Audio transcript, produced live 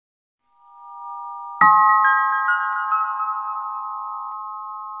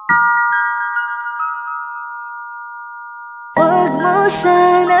mo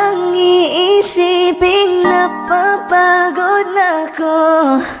sanang iisipin napapagod na ako.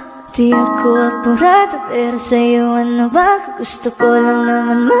 Di ako apurado, pero sa'yo ano ba? Gusto ko lang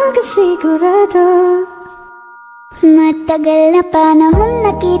naman makasigurado. Matagal na panahon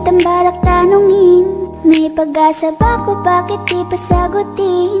na kitang balak tanungin, may pag-asa ba ko, bakit di pa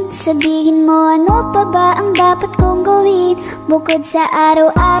sagutin? Sabihin mo ano pa ba ang dapat kong gawin, bukod sa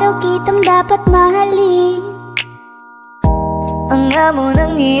araw-araw kitang dapat mahalin. Ang amo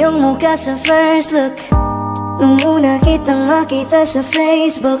ng iyong mukha sa first look, nung una kitang makita sa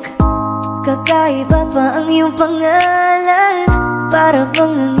Facebook. Kakaiba pa ang iyong pangalan, para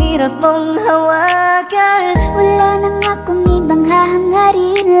bang ang hirap mong hawakan. Wala nang akong ibang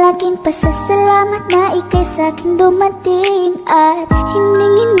hahangarin, laking pasasalamat na ika'y sa'king dumating. At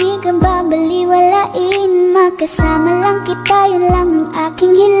hindi ka babaliwalain, makasama lang kita, yun lang ang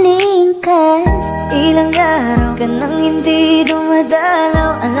aking hiling. Cause ilang araw ka nang hindi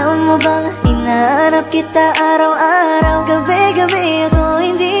dumadalaw, alam mo bang hinahanap kita araw-araw. Gabi-gabi ako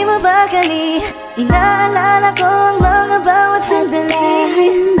hindi mabakali, inaalala ko ang mga bawat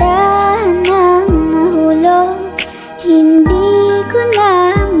sandali. Dahan-dahan nang nahulog, hindi ko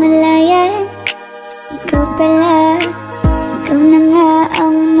na malayan. Ikaw pala, ikaw na nga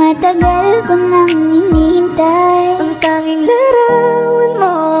ang matagal ko nang hinihintay. Ang tanging larawan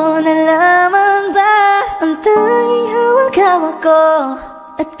mo na lamang ba ang tanging hawak-hawak ko.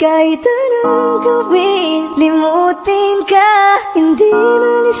 At kahit anong gawin, limutin ka, hindi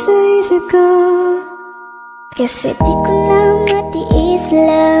malis sa isip ko. Kasi di ko na matiis,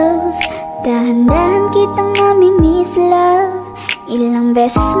 love, dahan-dahan kitang namimiss, love. Ilang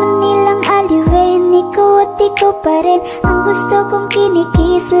beses man nilang aliwin, ikaw at ikaw pa rin ang gusto kong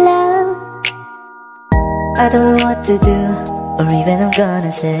kinikiss, love. I don't know what to do, or even I'm gonna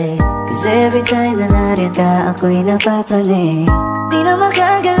say, cause every time na nariyan ka, ako'y napapraning. Di na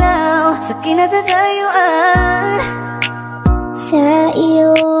makagalaw sa kinatatayuan. Sa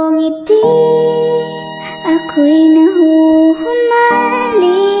iyong ngiti, ako'y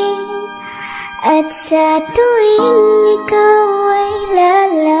nahuhumaling. At sa tuwing ikaw ay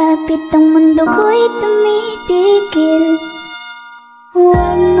lalapit, ang mundo ko'y tumitigil.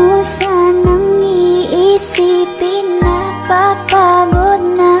 Huwag mo sanang iisipin na papagod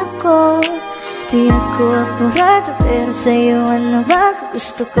na ako. Di ako apurado, pero sa'yo ano ba?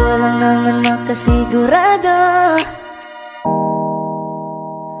 Gusto ko lang naman makasigurado.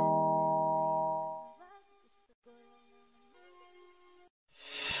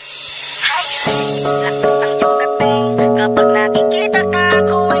 Lakas ng iyong dating, kapag nakikita ka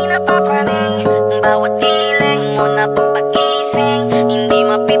ako ay napapraning. Bawat hiling mo na pampagising, hindi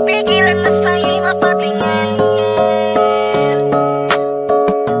mapipigilan na sa'yo'y mapatingin.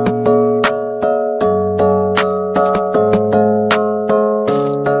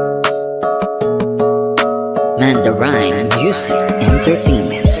 Mandarine Music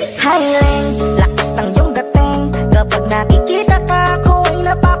Entertainment. Hiling, lakas ng iyong dating, kapag nakikita ka ako ay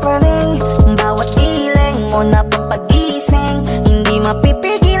napapraning. Bawat hiling mo na pampagising, hindi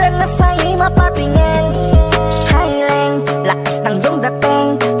mapipigilan na sa'yo'y mapatingin. Hiling, lakas ng iyong dating,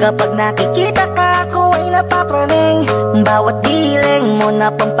 kapag nakikita ka ako ay napapraning. Bawat hiling mo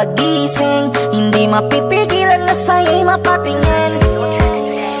na pampagising, hindi mapipigilan na sa'yo'y mapatingin.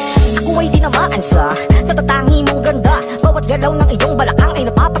 Ako ay dinamaan sa katatangi mong ganda, bawat galaw ng iyong balakang ay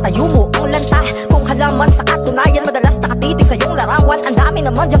napapatayo mo ang lanta. Kung halaman sa katunayan, madalas nakatitig sa iyong larawan. Ang dami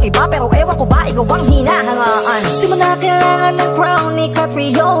naman diyang iba, pero ewan ko ba ikaw ang hinahangaan. Di mo na kailangan ng crown ni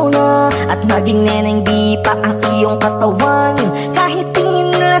Catriona, at maging neneng di pa ang iyong katawan. Kahit tingin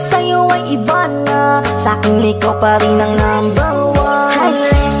nila sa'yo ay iba na, sa'kin ikaw pa rin ang number one.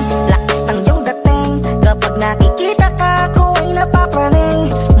 Hiling, lakas ng iyong dating, kapag nakikita ka ako ay napapraning.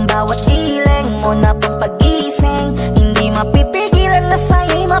 Bawat hiling mo na pampagising, hindi mapipigilan na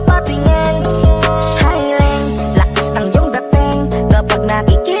sa'yo'y mapatingin. Hiling, lakas ng iyong dating, kapag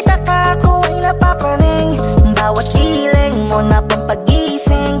nakikita ka ako ay napapraning. Bawat hiling mo na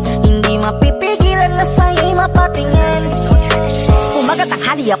pampagising, hindi mapipigilan na sa'yo'y mapatingin. Umaga,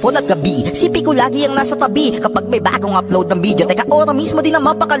 tanghali, hapon at gabi, sipi ko lagi ang nasa tabi. Kapag may bagong upload ng video, teka ora mismo din na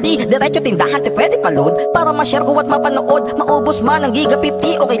mapakali. Diretso tindahan, te pwede pa-load, para ma-share ko at mapanood. Maubos man ang giga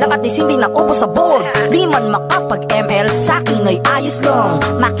 50, okay lang at least hindi na ubos sa board. Di man makapag-ML, sa'kin ay ayos lang.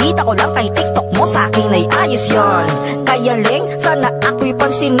 Makita ko lang kay TikTok mo, sa'kin ay ayos yon. Kaya Ling, sana ako'y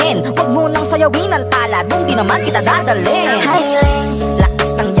pansinin, wag mo nang sayawin ang tala, dun di naman kita dadalhin. Hiling, lakas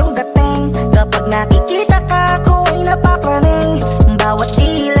ng iyong dating, kapag nakikita ka ako ay napapraning. Bawat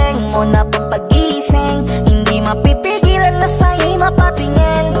hiling mo na pampagising, hindi mapipigilan na sa'yo'y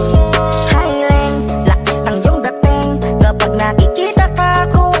mapatingin. Hiling, lakas ng iyong dating, kapag nakikita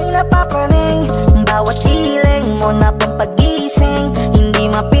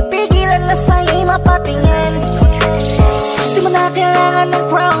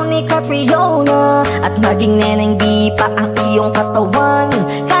Saging neneng di pa ang iyong katawan.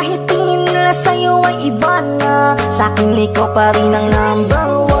 Kahit tingin nila sa'yo ay iba na, sa'kin ikaw pa rin ang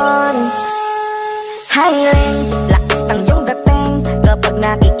number one. Highland, lakas ng iyong dating. Kapag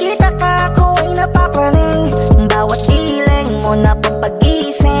nakikita ka, ako ay napapraning. Bawat giling mo na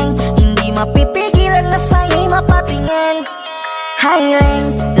pampagising, hindi mapipigilan na sa'yo'y mapatingin.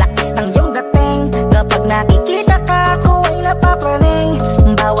 Highland, lakas ng iyong dating. Kapag nakikita ka, ako ay napapraning.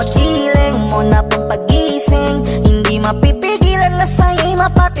 Bawat giling mo na pampagising, hindi mapipigilan na sa'yo'y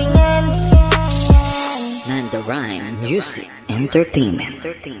mapatingin. Nanda Rhyme Music Entertainment.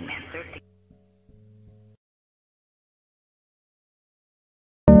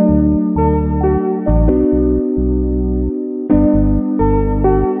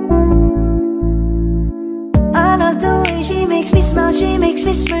 I love the way she makes me smile, she makes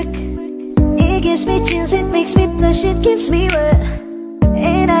me smirk. It gives me chills, it makes me blush, it gives me wet.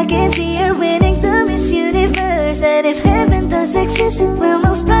 And I can see her winning the Miss Universe. And if heaven does exist, it will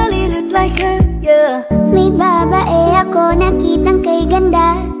most probably look like her, yeah. May babae ako nakitang kay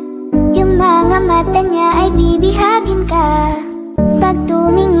ganda. Yung mga mata niya ay bibihagin ka. Pag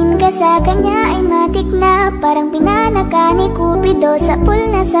tumingin ka sa kanya ay matik na, parang pinanaka ni Cupido, sapul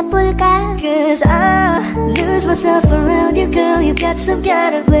na sapul ka. Cause I lose myself around you, girl, you got some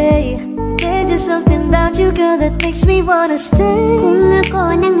kind of way. There's just something about you, girl, that makes me wanna stay. Kung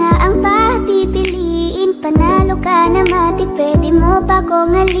ako na nga ang papipiliin, panalo ka na matik, pwede mo pa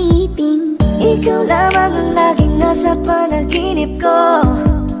kong alipin. Ikaw lamang ang laging nasa panaginip ko.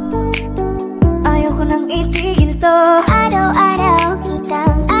 Ayaw ko nang itigil to. Araw-araw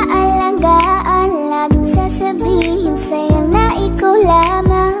kitang aalagaan, laging sasabihin sa'yo na ikaw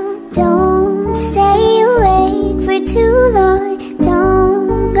lamang. Don't stay awake for too long,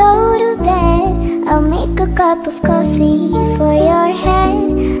 don't go to bed. I'll make a cup of coffee for your head.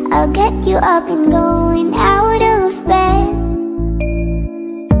 I'll get you up and going out of bed.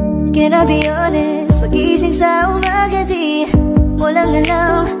 Can I be honest? Pagising sa umaga di mo lang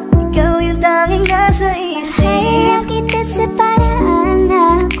alam, ikaw yung tanging nasa isip. Hayaan kita sa paraan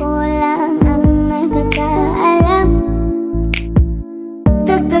na ako lang ang nagkakaalam.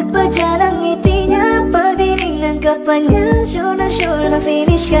 Dagdag pa dyan ang ngiti niya, pag tinignan ka pa niya, sure na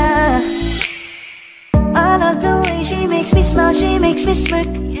finish ka. I love the way she makes me smile, she makes me smirk.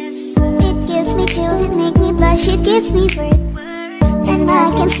 Yes. It gives me chills, it makes me blush, it gives me birth. And I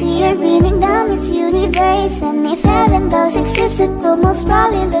can see her winning the Miss Universe. And if heaven does exist, it will most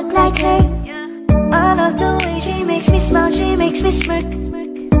probably look like her. I love the way she makes me smile, she makes me smirk.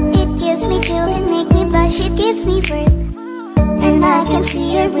 It gives me chills, it makes me blush, it gives me birth. And I can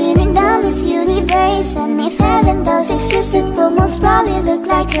see her winning the Miss Universe. And if heaven does exist, it will most probably look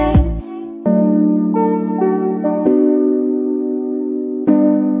like her.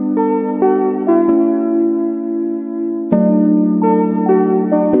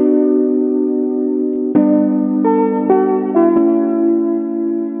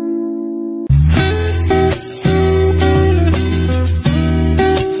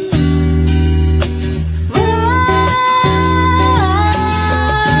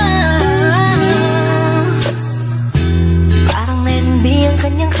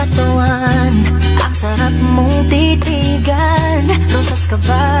 Sarap mong titigan, rosas ka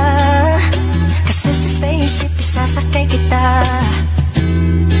ba? Kasi sa spaceship isasakay kita.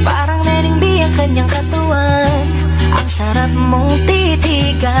 Parang nerinbi ang kanyang katawan. Ang sarap mong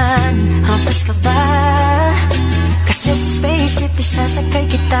titigan, rosas ka ba? Kasi sa spaceship isasakay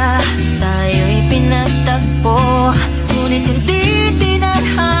kita. Tayo'y pinagtagpo, ngunit hindi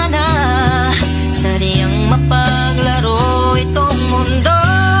tinadhana. Sadyang mapaglaro itong mundo.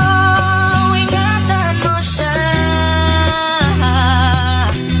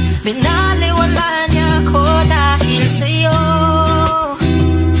 Binaliwala niya ako dahil sa'yo.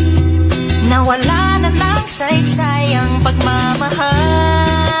 Nawala na lang saysay ang pagmamahal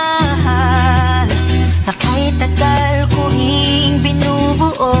na kahit tagal ko ring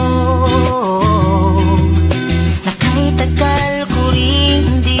binubuo, na kahit tagal ko ring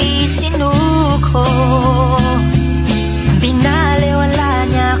hindi sinuko. Binaliwala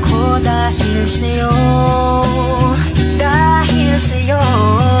niya ako dahil sa'yo, dahil sa'yo.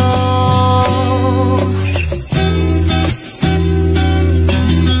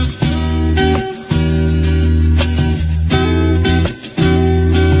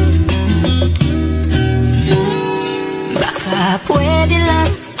 Pwede lang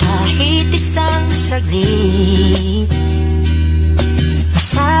kahit isang saglit,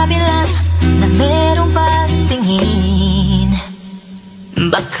 masabi lang na merong pagtingin.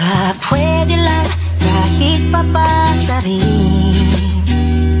 Baka pwede lang kahit papansarin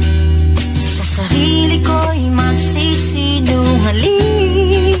sa sarili ko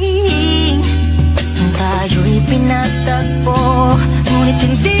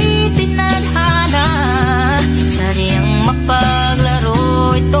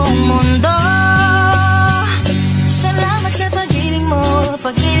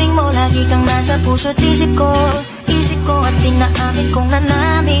puso't isip ko at tinaamin kong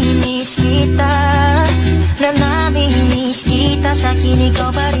nanamimiss kita. Nanamimiss kita, sa akin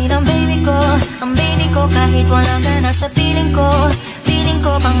ikaw pa rin ang baby ko. Ang baby ko kahit wala ka na sa piling ko. Piling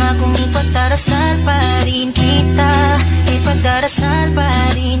ko pangakong ipagdarasal pa rin kita. Ipagdarasal pa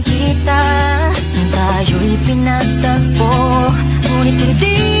rin kita. Tayo'y pinagtagpo, ngunit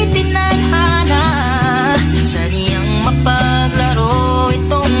hindi tinadhana. Sadyang mapaglaro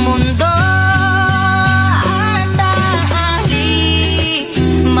itong mundo. At aalis,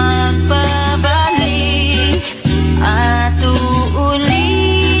 magpabalik, at uulitin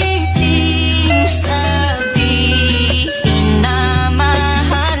sabihin na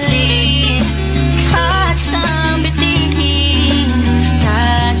mahalin. At sambitin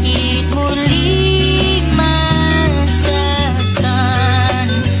kahit muli masaktan.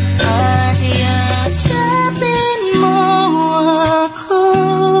 At yakapin mo ako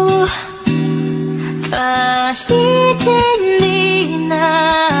kahit hindi na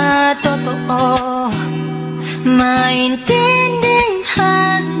totoo.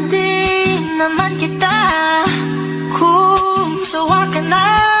 Maintindihan din naman kita kung sawa ka na.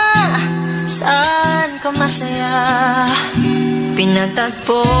 Saan ka masaya?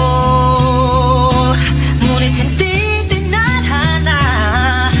 Pinagtagpo, ngunit hindi tinadhana.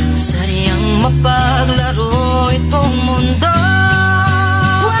 Sadyang mapaglaro itong mundo.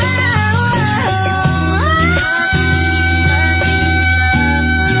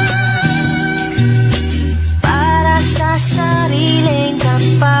 Para sa sariling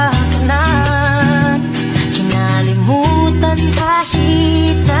kapakanan, kinalimutan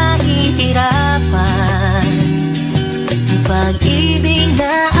kahit nahihirapan. Pag-ibig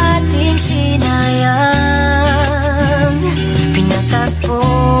na ating sinayang, pinatagpo,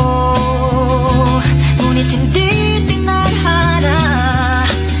 ngunit hindi tinadhana.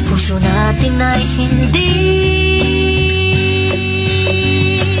 Puso natin ay hindi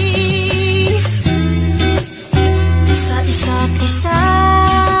sa isa't isa.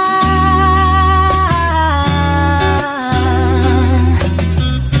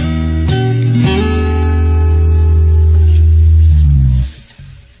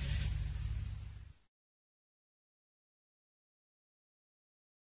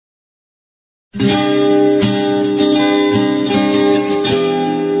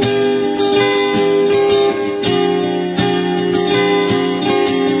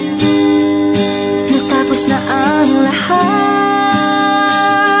 Natapos na ang lahat,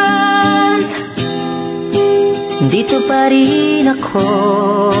 dito pa rin ako.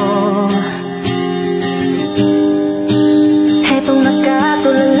 Hetong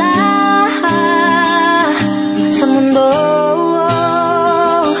nakatulala sa mundo,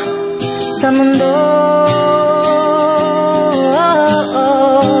 sa mundo.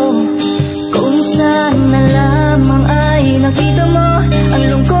 Kung saan na lamang ay nakita mo ang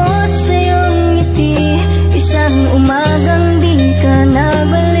lungkot sa iyong ngiti. Isang umagang di ka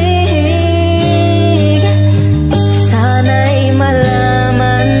nabalik. Sana'y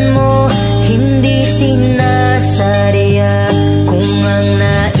malaman mo, hindi sinasadya. Kung ang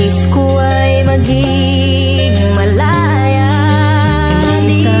nais ko ay maging malaya,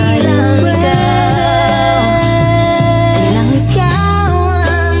 hindi lang ikaw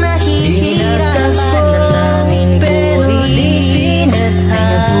ang nahihirapan ng namin buhay.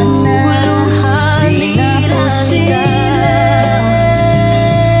 Ay naguguluhan,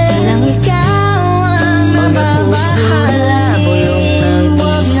 di lang ikaw ang mababahala. Bulong ng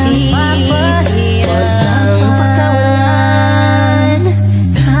isip, huwag nang pakawalan.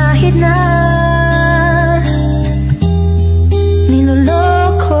 Kahit na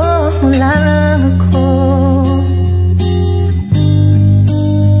niloloko mo lang ako,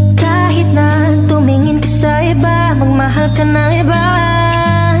 kahit na tumingin ka sa iba, magmahal ka ng iba,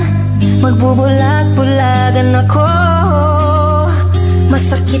 magbubulag-bulagan ako.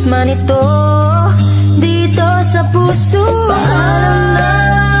 Masakit man ito dito sa puso. Paalam na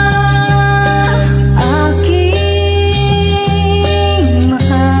aking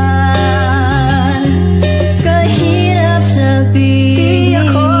mahal, kahirap sabihin. Di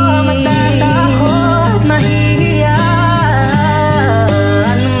ako matatakot, mahihiya.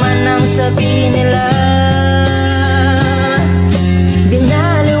 Ano man ang sabihin nila,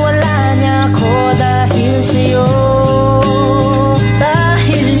 binaliwala niya ako dahil sa'yo.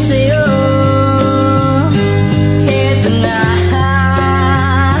 Dahil sa'yo, eto na.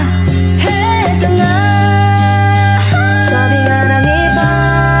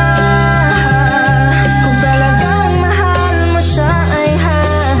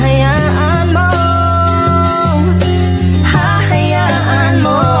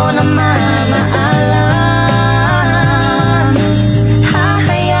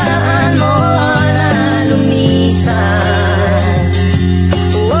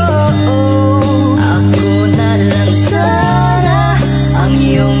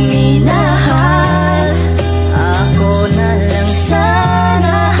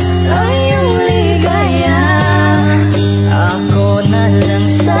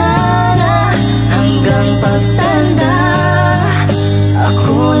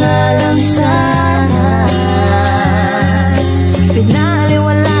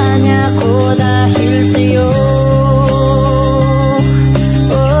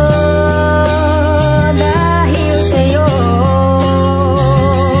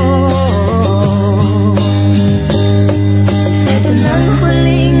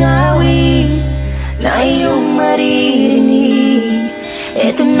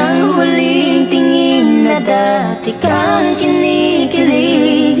 huling tingin na dati kang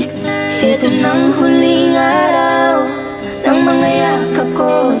kinikilig. Ito ng huling araw ng mga yakap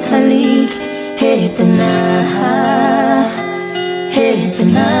ko't halik. Ito na, ito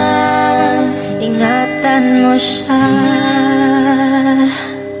na, ingatan mo siya.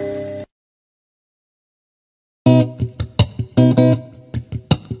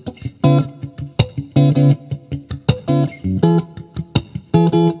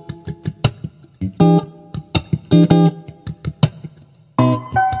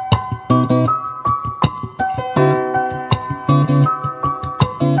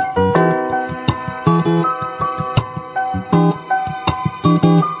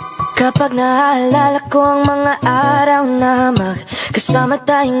 Kapag naaalala ko ang mga araw na magkasama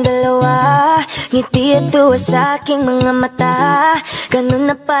tayong dalawa, ngiti at tuwa sa aking mga mata. Ganun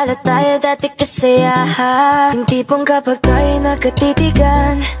na pala tayo dati kasayahan. Yung tipong kapag tayo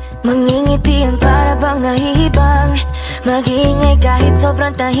nakatitigan, mangingitian para bang nahihibang. Mag-iingay kahit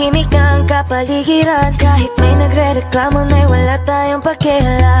sobrang tahimik ang kapaligiran. Kahit may nagre-reklamo na'y wala tayong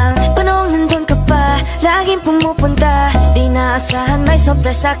pakialam. Panong nandun ka pa, laging pumupunta. Di naasahan may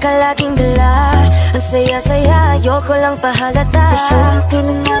sorpresa ka laging dala. Ang saya-saya, ayoko lang pahalata. Kasi akin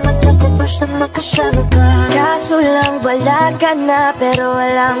ang naman ako basta makasama ka. Kaso lang wala ka na, pero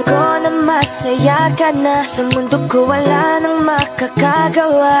alam ko na masaya ka na. Sa mundo ko wala nang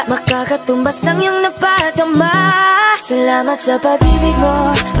makakagawa, makakatumbas ng iyong napadama. Salamat sa pag-ibig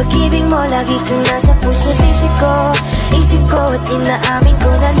mo, pag-ibig mo lagi kang nasa puso't isip ko at inaamin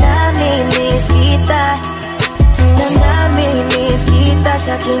ko na namimiss kita. Na namimiss kita,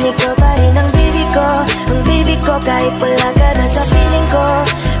 sa akin ikaw pa rin ang baby ko kahit wala ka na sa piling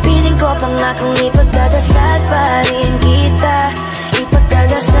ko pangakong ipagdadasal pa rin kita,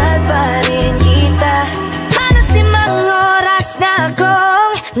 ipagdadasal pa rin kita. Halos 5 oras na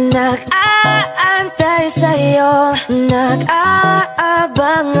akong nag-aantay sa'yo,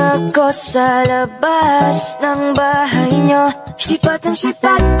 nag-aabang ako sa labas ng bahay nyo. Sipat ang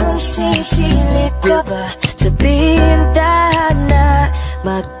sipat kung sisilip ka ba sa bintana,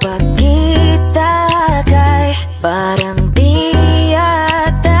 magpakita kay parang di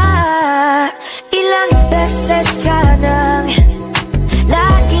yata. Ilang beses ka nang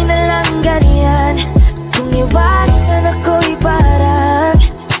lagi na lang ganyan, kung iwasan ako'y parang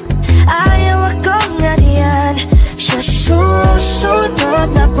ayaw akong nga diyan. Sa susunod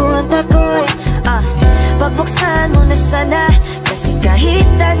na buwan ako'y pagbuksan mo na sana. Kasi kahit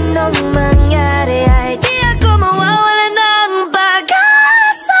anong mangyari ay di ako mawawala ng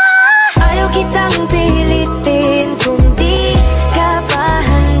pag-asa. Ayaw kitang pilitin kung di ka pa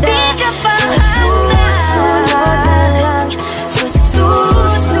handa. Sa susunod na lang, sa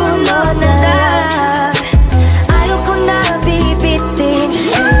susunod na lang. Ayaw ko na bibitin,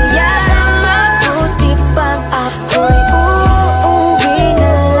 kaya mabuti pang ako'y uuwi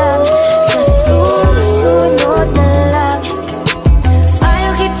na lang. Sa susunod na lang,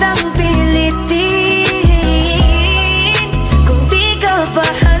 ayaw kitang pilitin kung di ka pa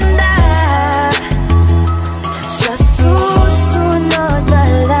handa. Sa susunod na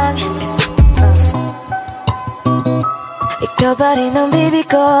lang, ikaw pa rin ang baby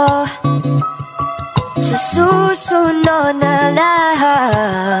ko. Sa susunod na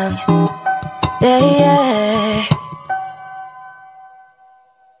lang, yeah, yeah.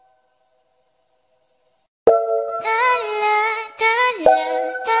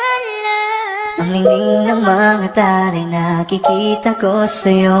 Ang ningning ng mga tali nakikita ko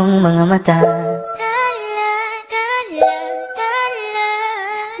sa iyong mga mata.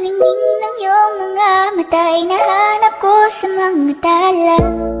 Ningning ng iyong mga mata ay nahanap ko sa mga tala.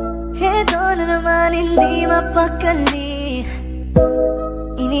 Ito na naman hindi mapakali,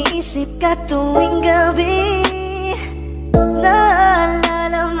 iniisip ka tuwing gabi.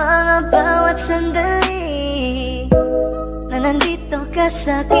 Naalala mga bawat sandali na nandito ka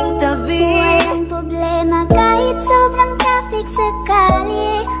sa aking tabi. Walang problema kahit sobrang traffic sa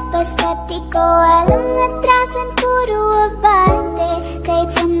kalye, basta't ikaw alam atrasan puro abante.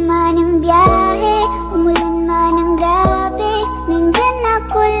 Kahit saan man ang biyahe, umulan man ang grabe, nandyan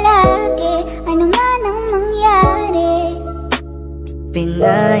ako lagi, ano man ang mangyari.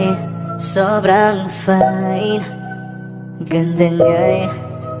 Pinay, sobrang fine, ganda nga'y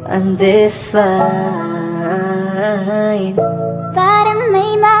undefined. Parang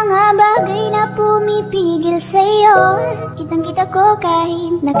may mga bagay na pumipigil sa'yo. Kitang-kita ko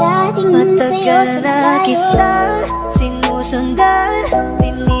kahit nakatingin sa'yo sa Matagal na malayo. kitang sinusundan,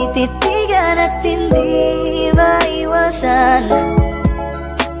 tinititigan at hindi maiwasan.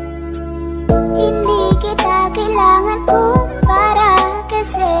 Hindi kita kailangan kumpara,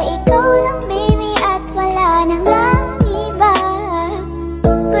 kasi ikaw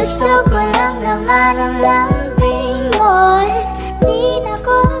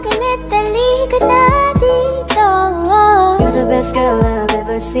best girl I've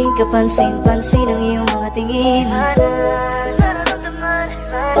ever seen. Kapansin-pansin ang iyong mga tingin. Nararamdaman.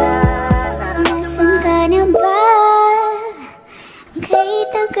 Nasaan ka na ba? Kay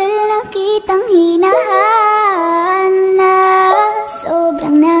tagal na kitang hinahanap.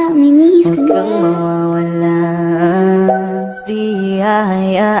 Sobrang namimiss ka Huwag na. kang mawawala. Di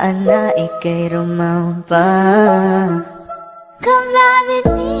hahayaan na ika'y rumampa. Come ride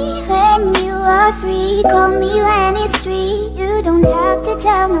with me when you are free. Call me when it's free. You don't have to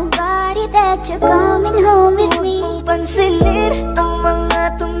tell nobody that you're coming home with me. Huwag mong pansinin ang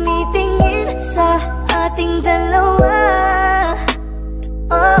mga tumitingin sa ating dalawa.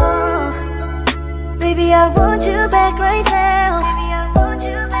 Oh, baby, I want you back right now. Baby, I want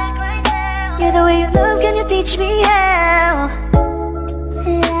you back right now. Yeah, the way you love, can you teach me how?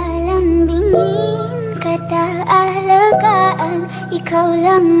 Lalambingin kita alagaan. Ikaw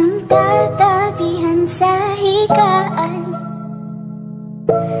lang ang tatabihan sa higaan.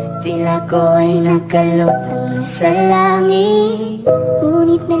 Tila ko ay nakalutang sa langit,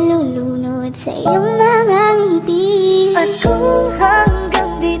 Ngunit nalulunod sa iyong mga ngiti. at kung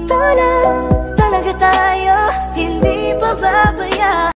hanggang dito lang talaga tayo